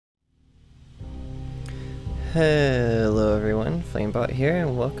Hello everyone, Flamebot here,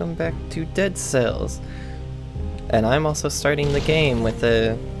 and welcome back to Dead Cells. And I'm also starting the game with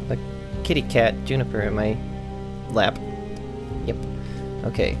a kitty cat, Juniper, in my lap. Yep.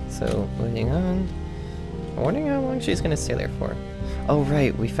 Okay, so moving on. I'm wondering how long she's gonna stay there for. Oh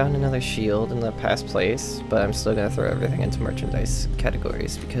right, we found another shield in the past place, but I'm still gonna throw everything into merchandise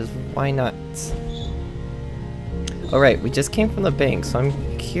categories, because why not? Alright, we just came from the bank, so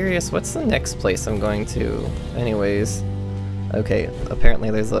I'm curious, what's the next place I'm going to? Anyways. Okay,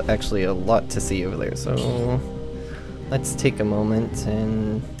 apparently there's actually a lot to see over there, so let's take a moment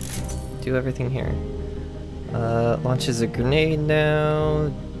and do everything here. Launches a grenade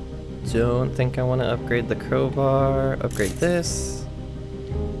now. Don't think I want to upgrade the crowbar. Upgrade this.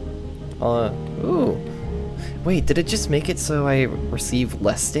 Ooh. Wait, did it just make it so I receive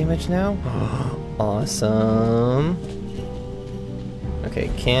less damage now? Awesome. Okay,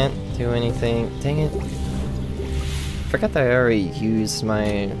 can't do anything. Dang it. Forgot that I already used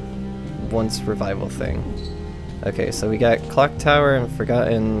my once revival thing. Okay, so we got Clock Tower and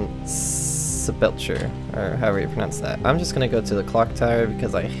Forgotten Sepulcher, or however you pronounce that. I'm just gonna go to the Clock Tower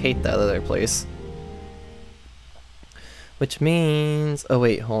because I hate that other place. Which means... oh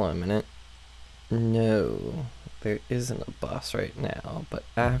wait, hold on a minute. No, there isn't a boss right now, but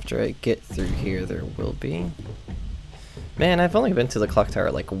after I get through here there will be. Man, I've only been to the Clock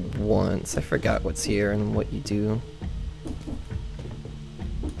Tower like once. I forgot what's here and what you do.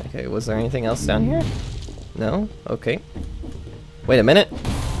 Okay, was there anything else down here? No? Okay. Wait a minute!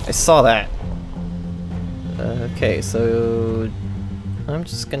 I saw that! Okay, so... I'm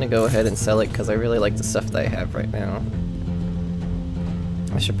just gonna go ahead and sell it because I really like the stuff that I have right now.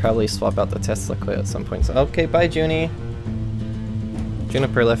 I should probably swap out the Tesla coil at some point. So, okay, bye Junie!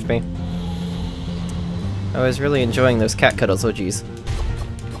 Juniper left me. I was really enjoying those cat cuddles, oh geez.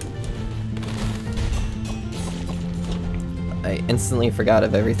 I instantly forgot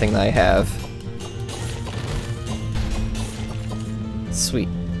of everything that I have. Sweet.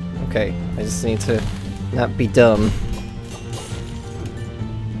 Okay, I just need to not be dumb.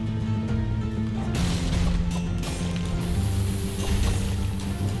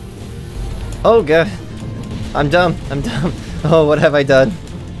 Oh god! I'm dumb! I'm dumb! Oh, what have I done?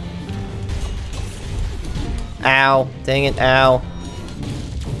 Ow! Dang it, ow!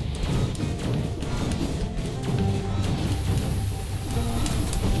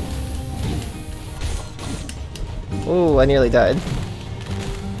 Ooh, I nearly died.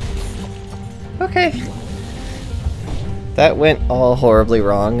 Okay. That went all horribly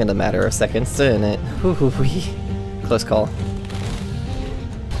wrong in a matter of seconds, didn't it? Hoo-hoo-wee. Close call.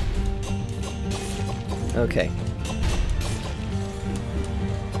 Okay.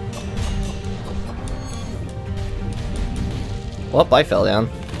 Whoop, I fell down.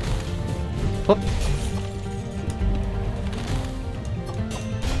 Whoop.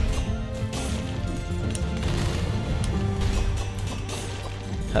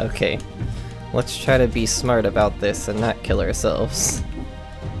 Okay. Let's try to be smart about this and not kill ourselves.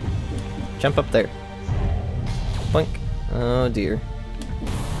 Jump up there. Boink. Oh dear.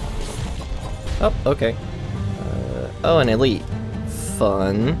 Oh, okay. Oh, an elite.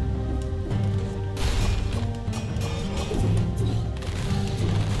 Fun.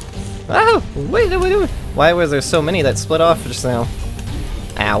 Oh! Wait. Why was there so many that split off just now?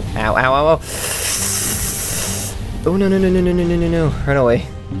 Ow, ow, ow, ow, ow. Oh, no. Run away.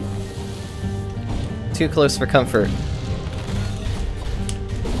 Too close for comfort.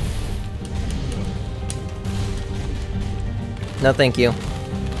 No, thank you.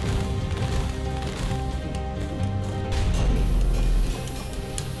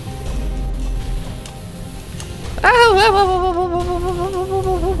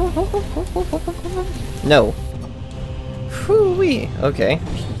 No. Whoo-wee. Okay.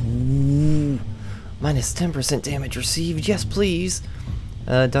 Minus 10% damage received. Yes, please.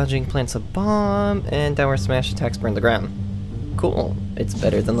 Dodging plants a bomb, and downward smash attacks burn the ground. Cool. It's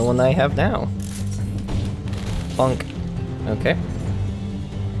better than the one I have now. Bonk. Okay.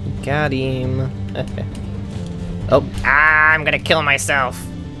 Got him. Oh. Ah, I'm gonna kill myself.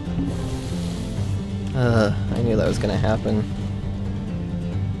 I knew that was gonna happen.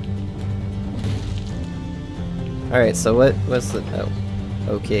 Alright, so what was the... oh.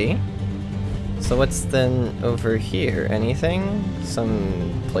 Okay. So what's then over here? Anything?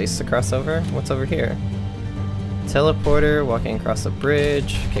 Some place to cross over? What's over here? Teleporter, walking across a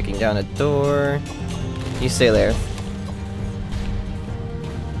bridge, kicking down a door. You stay there.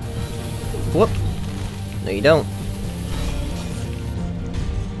 Whoop! No you don't.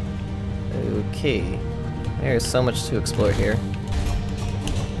 Okay. There's so much to explore here.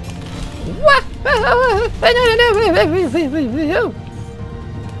 What?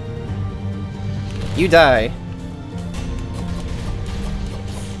 You die.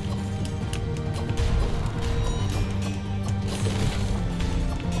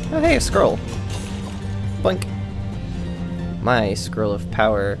 Oh hey, a scroll. Blink. My scroll of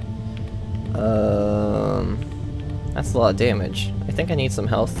power. That's a lot of damage. I think I need some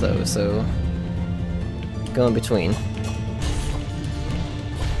health though, so go in between.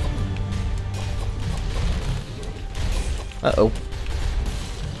 Uh-oh.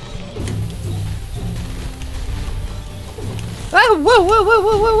 Ah, whoa, whoa, whoa,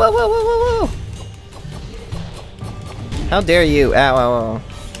 whoa, whoa, whoa, whoa, whoa, whoa! How dare you! Ow, ow, ow.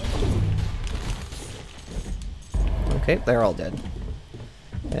 Okay, they're all dead.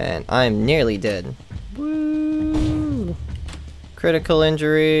 And I'm nearly dead. Woo! Critical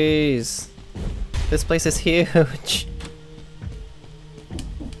injuries! This place is huge!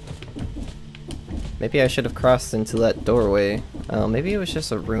 Maybe I should have crossed into that doorway. Oh, maybe it was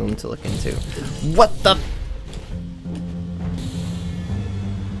just a room to look into. What the?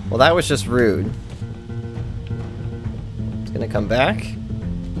 Well, that was just rude. It's gonna come back?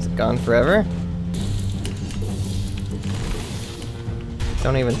 Is it gone forever?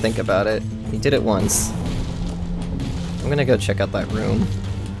 Don't even think about it. He did it once. I'm gonna go check out that room.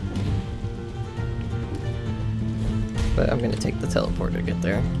 But I'm gonna take the teleporter to get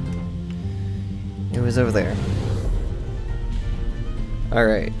there. It was over there.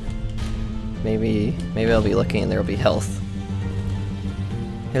 Alright. Maybe I'll be looking and there'll be health.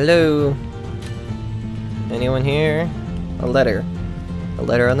 Hello? Anyone here? A letter. A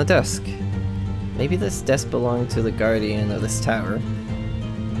letter on the desk. Maybe this desk belonged to the guardian of this tower.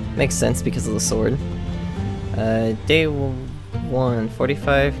 Makes sense because of the sword. Day 1,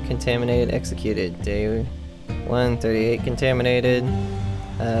 45 contaminated, executed. Day 1, 38 contaminated.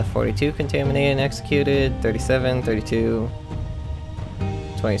 42 contaminated, executed. 37, 32.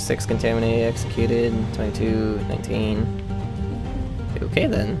 26 contaminated, executed. 22, 19. Okay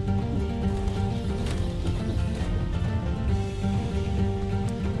then.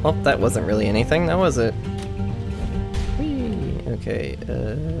 Well, that wasn't really anything, now was it? Whee! Okay,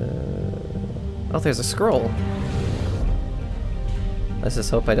 oh, there's a scroll. Let's just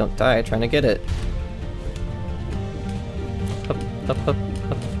hope I don't die trying to get it. Up, up, up,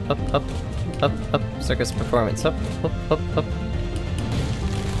 up, up, up, up, up, circus performance, up, up, up, up.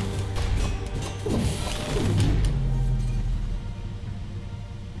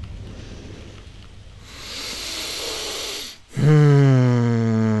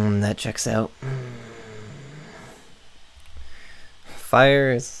 That checks out.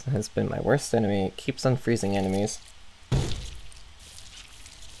 Fire has been my worst enemy. It keeps on freezing enemies.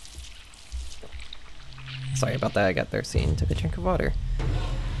 Sorry about that, I got thirsty and took a drink of water.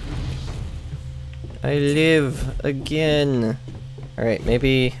 I live again. Alright,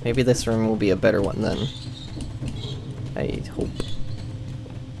 maybe this room will be a better one then. I hope.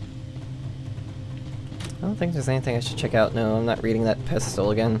 I don't think there's anything I should check out. No, I'm not reading that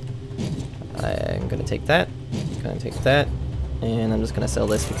pistol again. I'm gonna take that, and I'm just gonna sell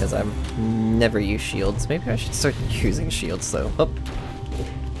this because I've never used shields. Maybe I should start using shields though. Oh,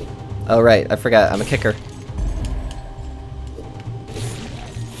 oh right, I forgot, I'm a kicker.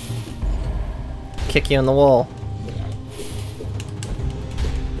 Kick you in the wall.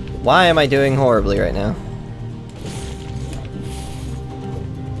 Why am I doing horribly right now?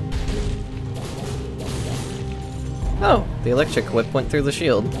 Oh, the electric whip went through the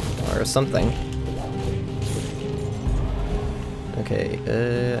shield. Or something. Okay,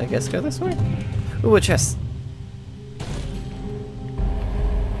 I guess go this way? Ooh, a chest!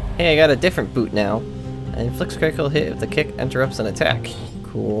 Hey, I got a different boot now. And inflicts critical hit if the kick interrupts an attack.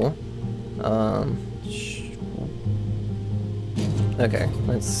 Cool. Okay,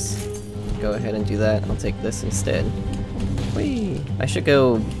 let's go ahead and do that. I'll take this instead. Whee! I should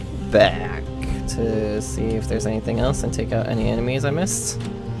go back to see if there's anything else and take out any enemies I missed.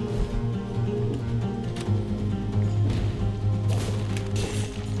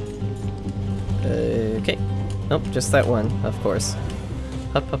 Okay. Nope, just that one, of course.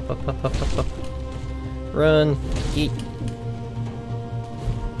 Up, up, up, up, up, up, up. Run! Eat!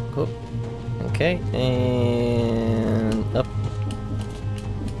 Cool. Okay, and up.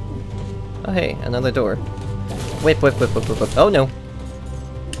 Oh hey, another door. Whip, whip, whip, whip, whip, whip. Oh no!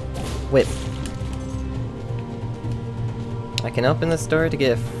 Whip. I can open this door to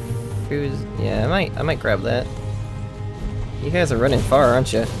get a fuse. Yeah, I might grab that. You guys are running far,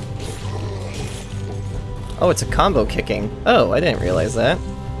 aren't you? Oh, it's a combo kicking. Oh, I didn't realize that.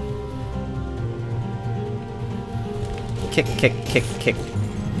 Kick, kick, kick, kick.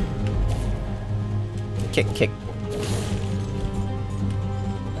 Kick, kick.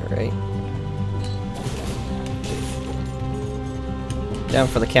 Alright. Down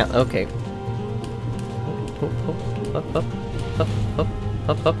for the count. Okay. Up, up, up, up,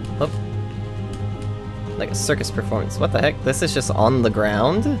 up, up, up. Like a circus performance. What the heck? This is just on the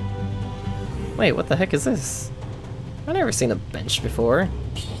ground? Wait, what the heck is this? I've never seen a bench before.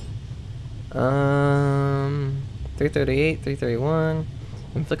 338, 331.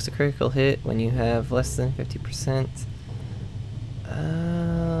 Inflicts a critical hit when you have less than 50%.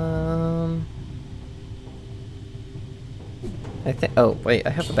 I think. Oh, wait, I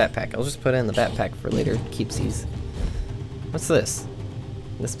have a backpack. I'll just put it in the backpack for later keepsies. What's this?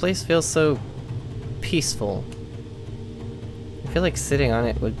 This place feels so peaceful. I feel like sitting on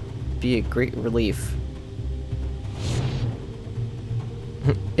it would be a great relief.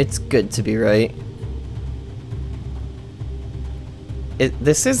 It's good to be right.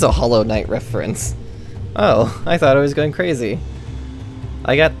 This is a Hollow Knight reference. Oh, I thought I was going crazy.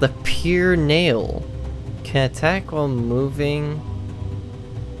 I got the Pure Nail. Can attack while moving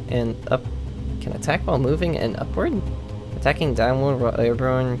and up. Can attack while moving and upward? Attacking downward while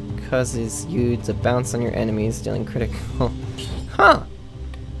airborne causes you to bounce on your enemies, dealing critical. Huh!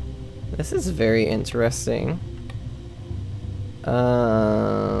 This is very interesting.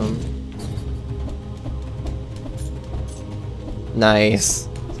 Nice.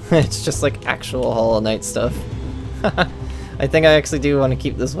 It's just like actual Hollow Knight stuff. I think I actually do want to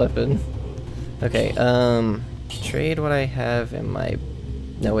keep this weapon. Okay, trade what I have in my...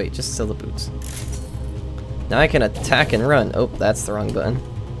 No, wait, just sell the boots. Now I can attack and run. Oh, that's the wrong button.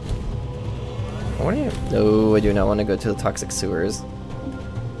 What do you... No, I do not want to go to the toxic sewers.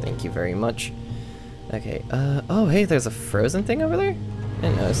 Thank you very much. Okay, oh, hey, there's a frozen thing over there? I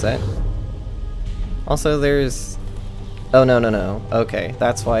didn't notice that. Also, there's... Oh, no, no, no. Okay,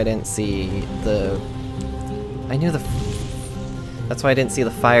 that's why I didn't see the... I knew the... That's why I didn't see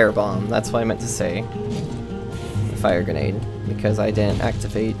the fire bomb. That's what I meant to say. The fire grenade. Because I didn't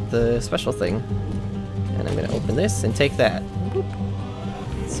activate the special thing. And I'm gonna open this and take that. Boop.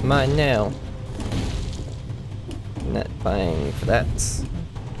 It's mine now. Not buying for that.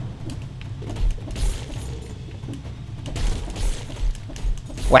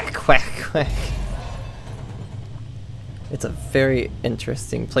 Whack, whack, whack. It's a very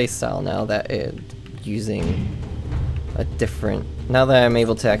interesting playstyle now that it's using a different... Now that I'm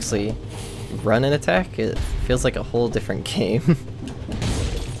able to actually run an attack, it feels like a whole different game.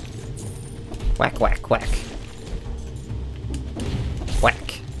 Whack, whack, whack.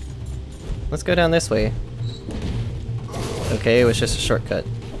 Whack. Let's go down this way. Okay, it was just a shortcut.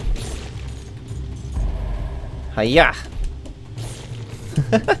 Hiya!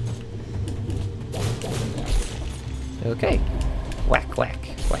 Okay. Whack, whack,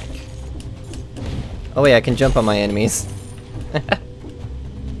 whack. Oh wait, I can jump on my enemies.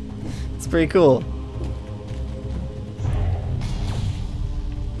 It's pretty cool.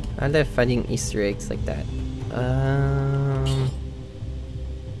 I love finding Easter eggs like that.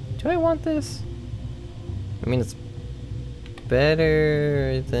 Do I want this? I mean, it's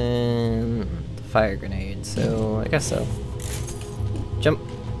better than the fire grenade, so I guess so. Jump.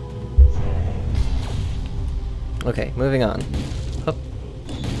 Okay, moving on. Up.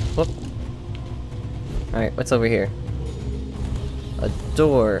 Whoop. Alright, what's over here? A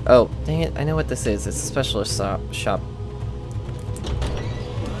door. Oh, dang it, I know what this is. It's a specialist shop.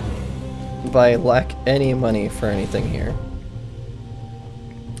 But I lack any money for anything here.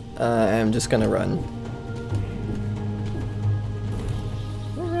 I'm just gonna run.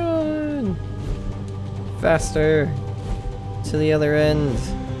 Run! Faster! To the other end.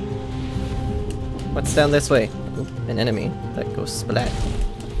 What's down this way? Ooh, an enemy that goes splat.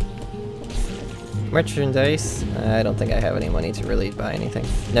 Merchandise. I don't think I have any money to really buy anything.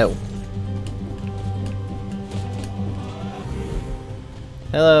 No.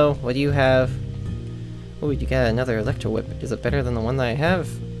 Hello, what do you have? Oh, you got another electro whip. Is it better than the one that I have?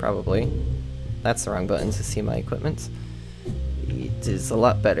 Probably. That's the wrong button to see my equipment. It is a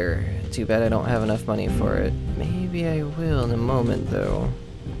lot better. Too bad I don't have enough money for it. Maybe I will in a moment, though.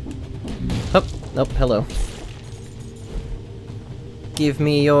 Oh, nope, hello. Give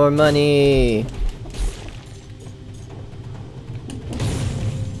me your money!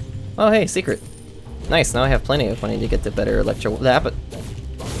 Oh, hey, secret. Nice, now I have plenty of money to get the better electro...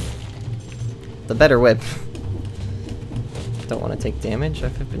 The better whip. Don't want to take damage.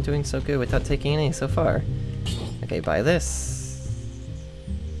 I've been doing so good without taking any so far. Okay, buy this.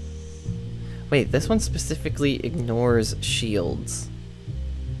 Wait, this one specifically ignores shields.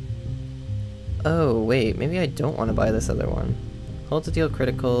 Oh, wait, maybe I don't want to buy this other one. Hold to deal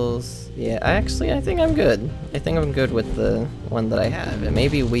criticals. Yeah, I think I'm good. I think I'm good with the one that I have. It may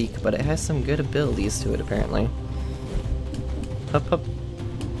be weak, but it has some good abilities to it, apparently. Up, up.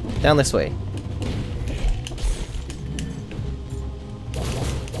 Down this way.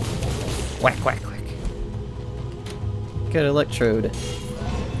 Whack, whack, whack. Good electrode.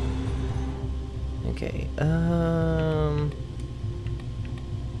 Okay,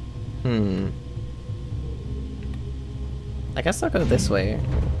 I guess I'll go this way.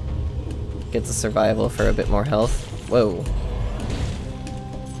 Get the survival for a bit more health. Whoa.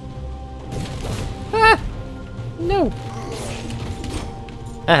 Ah! No!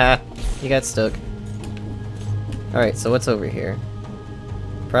 Haha! You got stuck. Alright, so what's over here?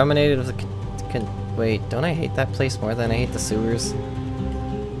 Promenade of the wait, don't I hate that place more than I hate the sewers?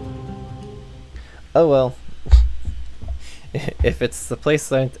 Oh well. If it's the place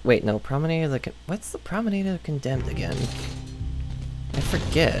that wait, no, Promenade of the what's the Promenade of the Condemned again? I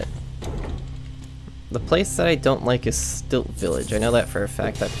forget. The place that I don't like is Stilt Village. I know that for a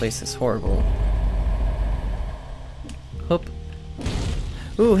fact. That place is horrible. Hope.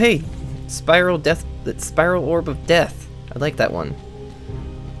 Ooh, hey! Spiral Orb of Death. I like that one.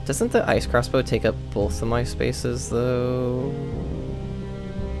 Doesn't the ice crossbow take up both of my spaces though?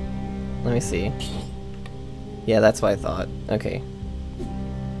 Let me see. Yeah, that's what I thought. Okay.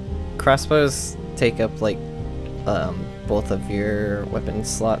 Crossbows take up like both of your weapon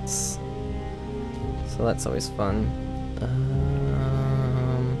slots. So that's always fun.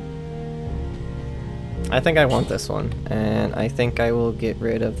 I think I want this one, and I think I will get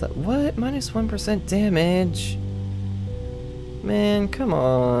rid of the what? Minus 1% damage? Man, come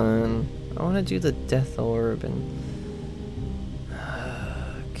on. I want to do the Death Orb and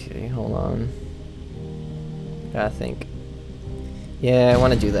okay, hold on. Gotta think. Yeah, I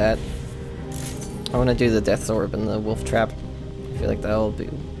want to do that. I want to do the Death Orb and the Wolf Trap. I feel like that'll be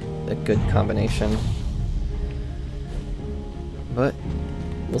a good combination. But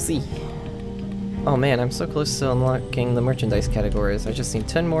we'll see. Oh man, I'm so close to unlocking the merchandise categories. I just need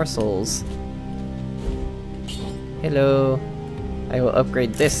 10 more souls. Hello. I will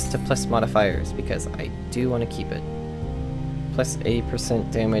upgrade this to plus modifiers because I do want to keep it. Plus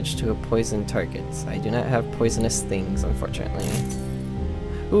 8% damage to a poison target. I do not have poisonous things, unfortunately.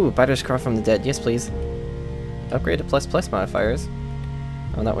 Ooh, Biter's Claw from the Dead. Yes, please. Upgrade to plus modifiers.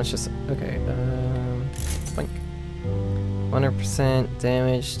 Oh, that one's just... okay, boink. 100%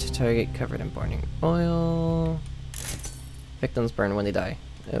 damage to target covered in burning oil. Victims burn when they die.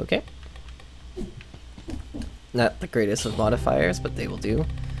 Okay. Not the greatest of modifiers, but they will do.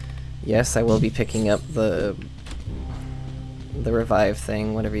 Yes, I will be picking up the revive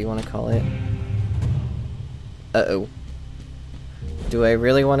thing, whatever you want to call it. Uh-oh. Do I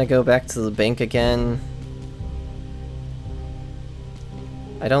really want to go back to the bank again?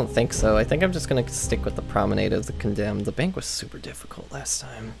 I don't think so. I think I'm just gonna stick with the Promenade of the Condemned. The bank was super difficult last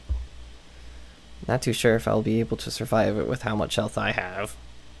time. Not too sure if I'll be able to survive it with how much health I have.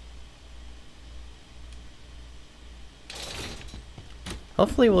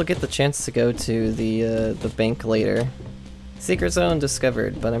 Hopefully we'll get the chance to go to the bank later. Secret zone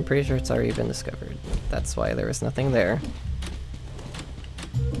discovered, but I'm pretty sure it's already been discovered. That's why there was nothing there.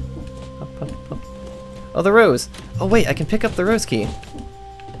 Up, up, up. Oh, the rose! Oh wait, I can pick up the rose key!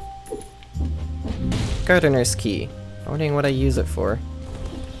 Gardener's key. I'm wondering what I use it for.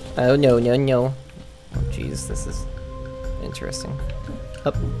 Oh no, no, no. Oh jeez, this is interesting.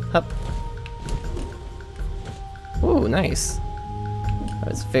 Up, up. Ooh, nice. That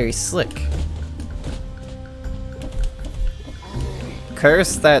was very slick.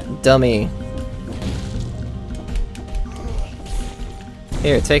 Curse that dummy.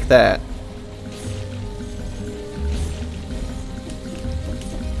 Here, take that.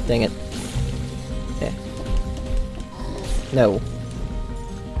 Dang it. Yeah. No.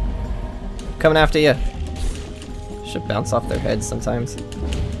 Coming after you. Should bounce off their heads sometimes.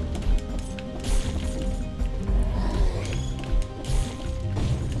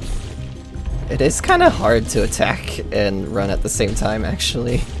 It is kind of hard to attack and run at the same time,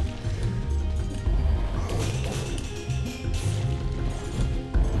 actually.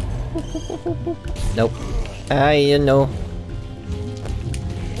 Nope. You know.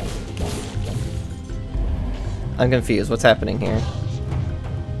 I'm confused. What's happening here?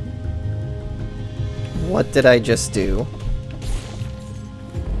 What did I just do?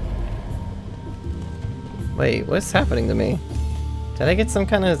 Wait, what's happening to me? Did I get some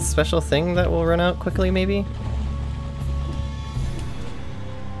kind of special thing that will run out quickly, maybe?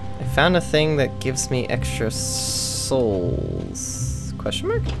 I found a thing that gives me extra souls. Question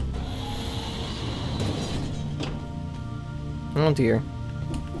mark? Oh dear.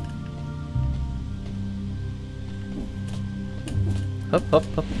 Hop, hop,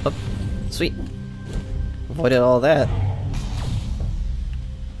 hop, hop. Sweet. Avoided all that.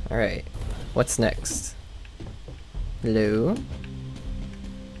 Alright. What's next? Hello?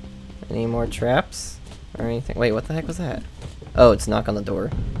 Any more traps? Or anything? Wait, what the heck was that? Oh, it's knock on the door.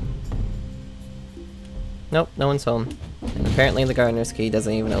 Nope, no one's home. And apparently the gardener's key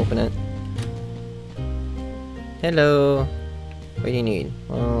doesn't even open it. Hello? What do you need?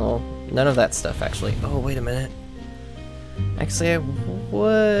 Well, none of that stuff, actually. Oh, wait a minute. Actually, I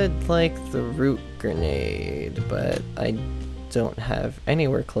would like the root grenade, but I don't have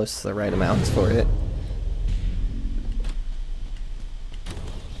anywhere close to the right amount for it.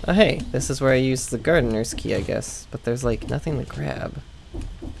 Oh hey, this is where I use the gardener's key, I guess, but there's like nothing to grab.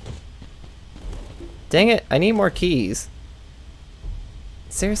 Dang it, I need more keys.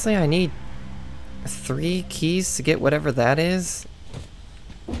 Seriously, I need 3 keys to get whatever that is?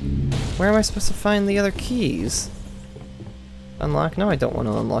 Where am I supposed to find the other keys? Unlock? No, I don't want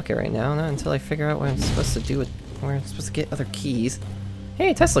to unlock it right now, not until I figure out what I'm supposed to do with where I'm supposed to get other keys.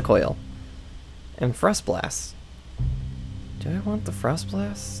 Hey, Tesla coil! And Frost Blast. Do I want the Frost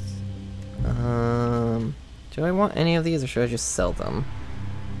Blast? Do I want any of these or should I just sell them?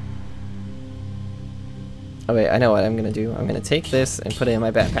 Oh wait, I know what I'm gonna do. I'm gonna take this and put it in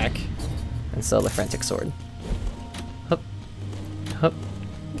my backpack and sell the Frantic Sword. Hup. Hup.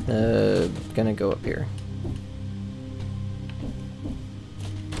 Gonna go up here.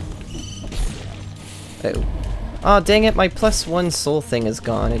 Oh. Aw, dang it, my +1 soul thing is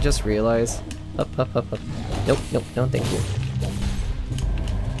gone. I just realized. Up, up, up, up. Nope, nope, no, thank you.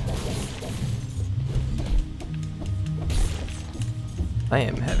 I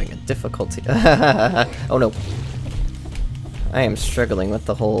am having a difficulty. Oh no. I am struggling with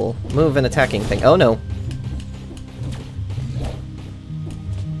the whole move and attacking thing. Oh no.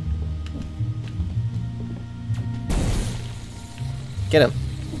 Get him.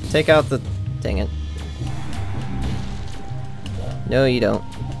 Take out the... Dang it. No, you don't.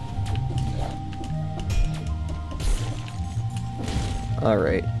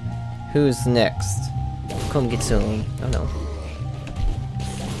 Alright. Who's next? Come get some. Oh no.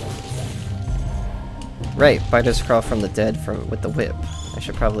 Right, biters crawl from the dead with the whip. I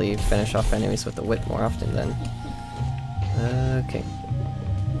should probably finish off enemies with the whip more often then. Okay.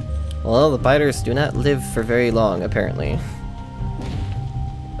 Well, the biters do not live for very long, apparently.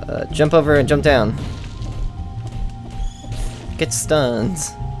 Jump over and jump down. Get stunned.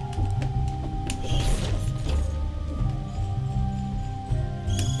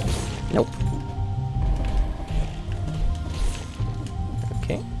 Nope.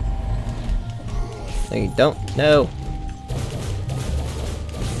 Okay. No, you don't. No!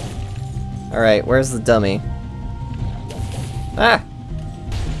 Alright, where's the dummy? Ah!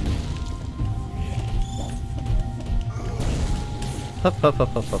 Hup, hup, hup,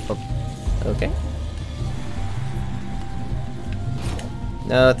 hup, hup, hup. Okay.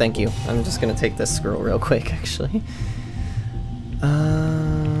 No, thank you. I'm just gonna take this scroll real quick, actually.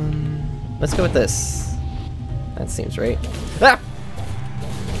 Let's go with this. That seems right. Ah!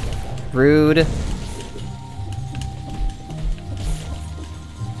 Rude.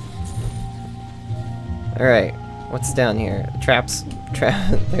 Alright, what's down here? Traps.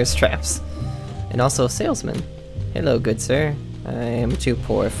 There's traps. And also a salesman. Hello, good sir. I am too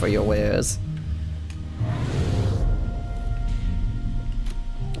poor for your wares.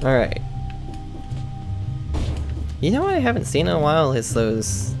 Alright. You know what I haven't seen in a while is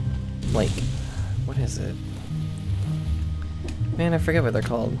those, like, what is it? Man, I forget what they're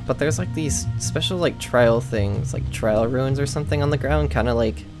called. But there's like these special like trial things, like trial ruins or something on the ground, kind of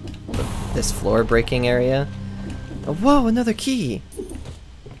like this floor breaking area. Oh, whoa, another key!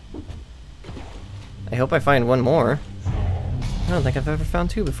 I hope I find one more. I don't think I've ever found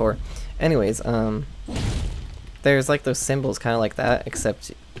 2 before. Anyways, there's like those symbols kind of like that,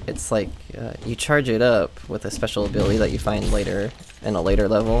 except it's like you charge it up with a special ability that you find later in a later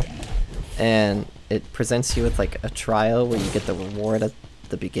level, and it presents you with like a trial where you get the reward at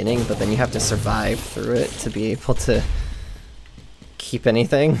the beginning, but then you have to survive through it to be able to keep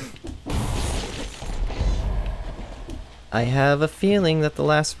anything. I have a feeling that the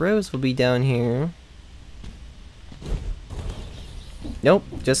last rose will be down here. Nope,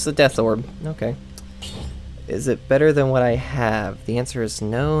 just the death orb. Okay. Is it better than what I have? The answer is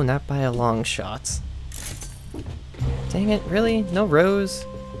no, not by a long shot. Dang it, really? No rose?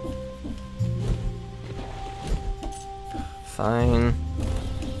 Fine.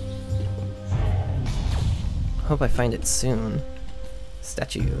 Hope I find it soon.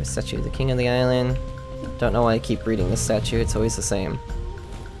 Statue, the king of the island. Don't know why I keep reading this statue, it's always the same.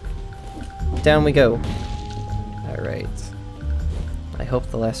 Down we go. Alright. I hope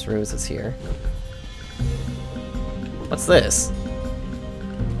the last rose is here. What's this?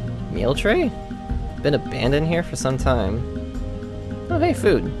 Meal tray? Been abandoned here for some time. Oh hey,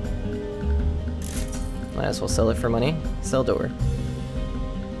 food. Might as well sell it for money. Sell door.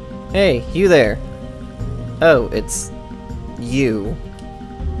 Hey, you there! Oh, it's... you.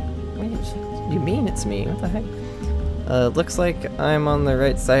 What do you mean it's me? What the heck? Looks like I'm on the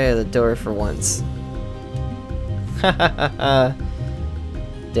right side of the door for once. Ha ha ha ha!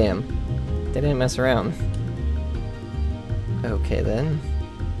 Damn. They didn't mess around. Okay then.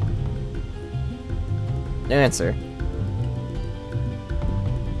 No answer.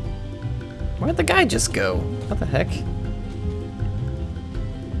 Where'd the guy just go? What the heck?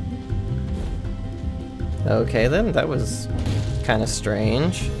 Okay then, that was kind of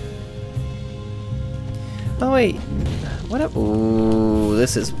strange. Oh wait, what up? Ooh,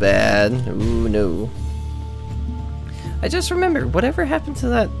 this is bad. Ooh, no. I just remembered, whatever happened to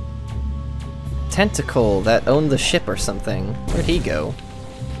that tentacle that owned the ship or something? Where'd he go?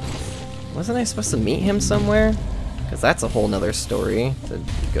 Wasn't I supposed to meet him somewhere? Because that's a whole nother story to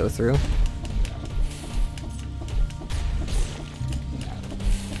go through.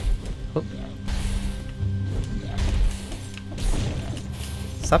 Oh.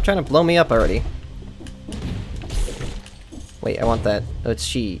 Stop trying to blow me up already. Wait, I want that. Oh, it's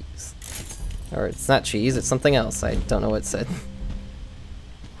cheese. Or it's not cheese, it's something else. I don't know what it said.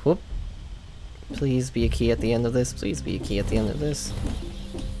 Whoop. Please be a key at the end of this. Please be a key at the end of this.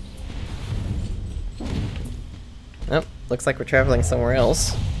 Oh, looks like we're traveling somewhere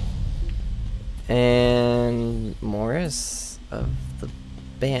else. And Morris of the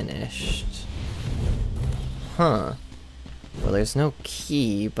Banished. Huh. Well, there's no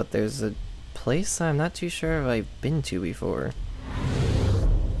key, but there's a place I'm not too sure if I've been to before.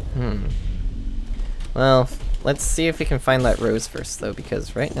 Well, let's see if we can find that rose first, though,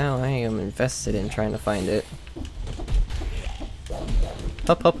 because right now I am invested in trying to find it.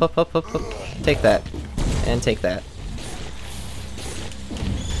 Hop, hop, hop, hop, hop, hop. Take that. And take that.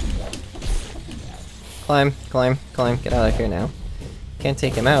 Climb, climb, climb. Get out of here now. Can't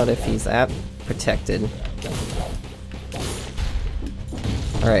take him out if he's protected.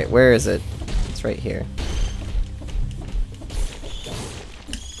 Alright, where is it? It's right here.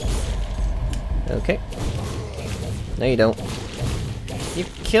 Okay. No, you don't. You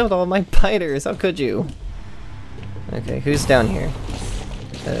killed all my biters, how could you? Okay, who's down here?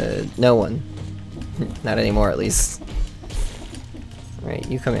 No one. Not anymore, at least. Alright,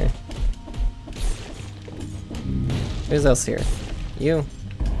 you come here. Who's else here? You.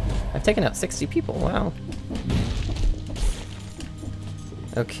 I've taken out 60 people, wow.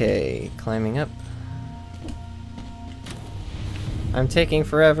 Okay, climbing up. I'm taking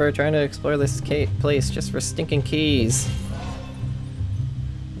forever trying to explore this place just for stinking keys.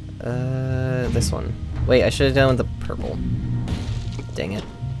 This one. Wait, I should have done with the purple. Dang it.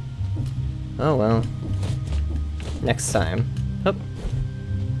 Oh well. Next time. Oh.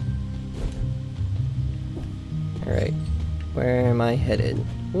 Alright. Where am I headed?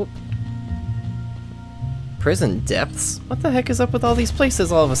 Whoop. Prison depths? What the heck is up with all these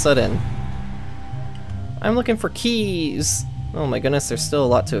places all of a sudden? I'm looking for keys! Oh my goodness, there's still a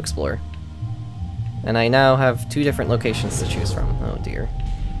lot to explore. And I now have 2 different locations to choose from. Oh dear.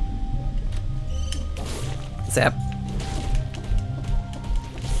 Zap.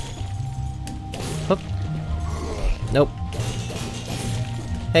 Whoop. Nope.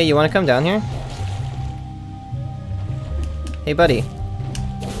 Hey, you wanna come down here? Hey buddy.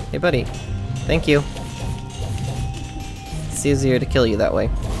 Hey buddy. Thank you. It's easier to kill you that way.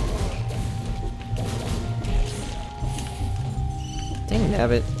 Dang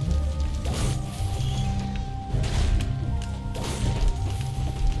nabbit.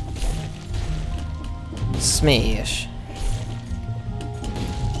 Smash.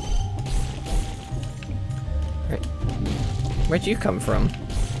 Right. Where'd you come from?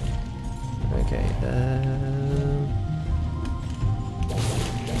 Okay,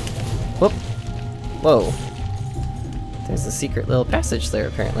 whoop. Whoa. There's a secret little passage there,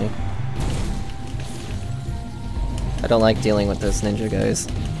 apparently. I don't like dealing with those ninja guys.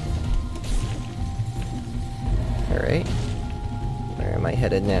 Alright. Where am I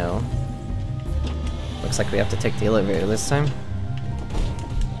headed now? Looks like we have to take the elevator this time.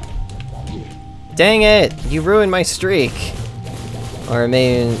 Dang it! You ruined my streak! Or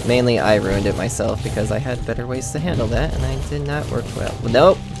mainly I ruined it myself because I had better ways to handle that and I did not work well.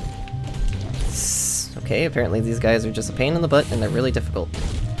 Nope! Okay, apparently these guys are just a pain in the butt and they're really difficult.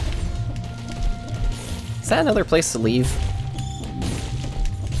 that another place to leave?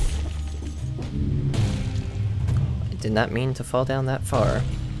 I did not mean to fall down that far.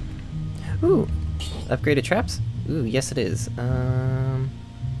 Ooh, upgraded traps? Ooh, yes it is.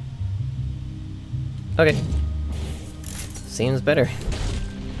 Okay. Seems better.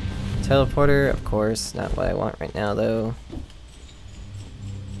 Teleporter, of course, not what I want right now though.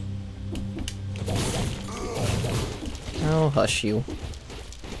 Oh, hush you.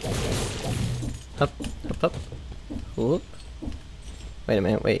 Up, up, up. Whoop. Wait a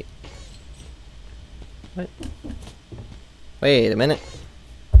minute, wait. What? Wait a minute.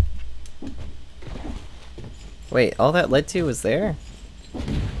 Wait, all that led to was there?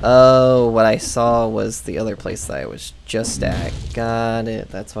 Oh, what I saw was the other place that I was just at. Got it.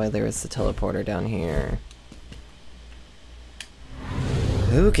 That's why there is the teleporter down here.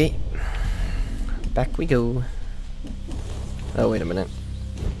 Okay. Back we go. Oh, wait a minute.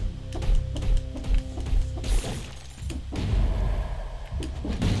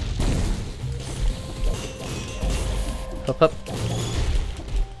 Up, up.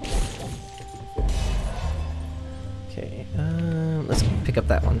 Okay, let's pick up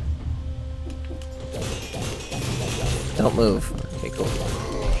that one. Don't move. Okay, cool.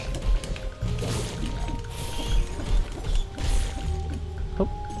 Hop,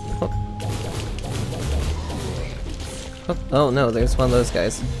 hop. Hop. Oh no, there's one of those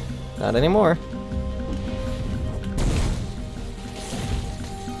guys. Not anymore.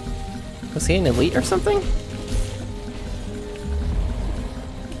 Was he an elite or something?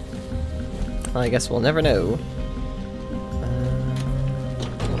 Well, I guess we'll never know.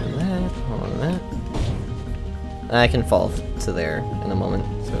 On that, on that. I can fall to there in a moment,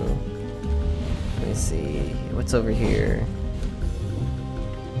 so... Let me see... What's over here?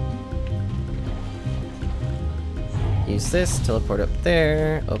 Use this, teleport up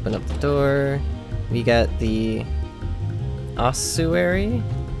there, open up the door. We got the... ossuary?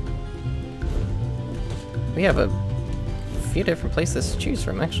 We have a few different places to choose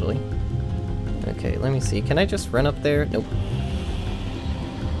from, actually. Okay, let me see. Can I just run up there? Nope.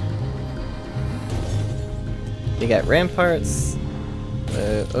 We got ramparts,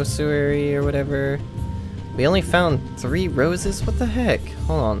 ossuary or whatever. We only found 3 roses? What the heck?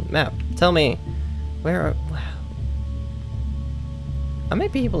 Hold on, map. Tell me, where are... Wow. I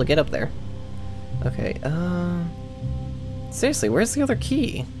might be able to get up there. Okay, seriously, where's the other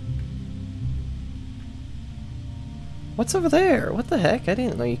key? What's over there? What the heck? I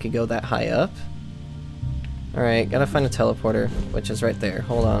didn't know you could go that high up. Alright, gotta find a teleporter, which is right there.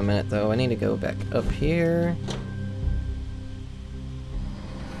 Hold on a minute though, I need to go back up here.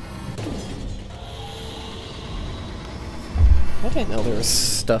 I didn't know there was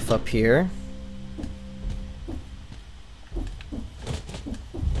stuff up here.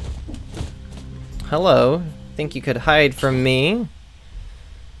 Hello, think you could hide from me?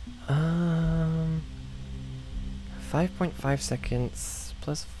 5.5 seconds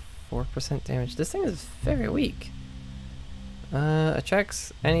plus 4% damage. This thing is very weak.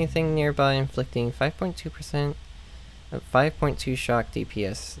 Attracts anything nearby, inflicting 5.2% of 5.2 shock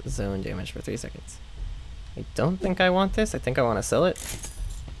DPS zone damage for 3 seconds. I don't think I want this. I think I want to sell it.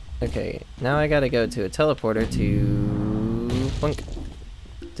 Okay, now I gotta go to a teleporter to... Boink.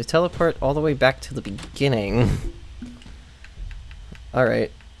 To teleport all the way back to the beginning.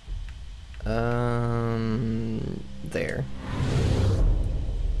 Alright. There.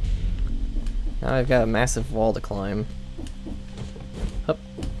 Now I've got a massive wall to climb. Hup,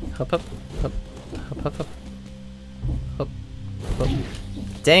 hup, hup, hup, hup, hup, hup, hup, hup.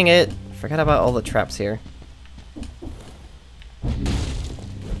 Dang it! Forgot about all the traps here.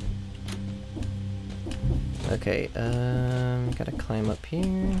 Okay, gotta climb up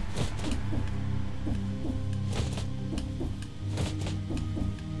here.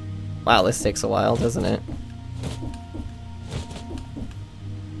 Wow, this takes a while, doesn't it?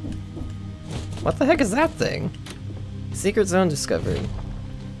 What the heck is that thing? Secret zone discovered.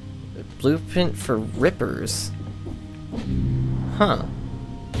 A blueprint for rippers. Huh.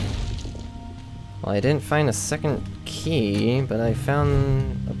 Well, I didn't find a second key, but I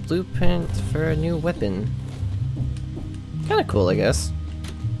found a blueprint for a new weapon. Kinda cool, I guess.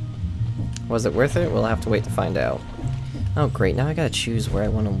 Was it worth it? We'll have to wait to find out. Oh great, now I gotta choose where I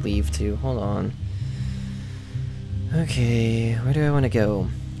want to leave to. Hold on. Okay, where do I want to go?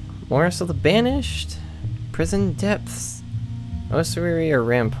 Morris of the Banished? Prison Depths? Ossuary or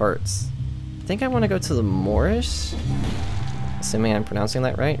Ramparts? I think I want to go to the Moorish? Assuming I'm pronouncing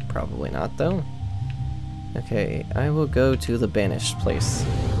that right? Probably not, though. Okay, I will go to the Banished place.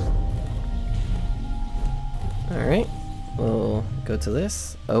 Alright, we'll go to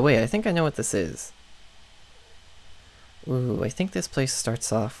this. Oh wait, I think I know what this is. Ooh, I think this place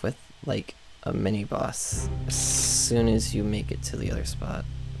starts off with, like, a mini-boss as soon as you make it to the other spot.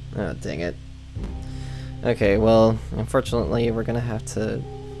 Oh, dang it. Okay, well, unfortunately, we're gonna have to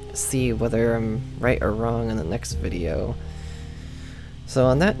see whether I'm right or wrong in the next video. So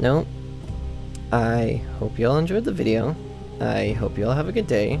on that note, I hope you all enjoyed the video. I hope you all have a good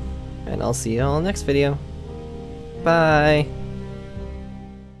day, and I'll see you all in the next video. Bye!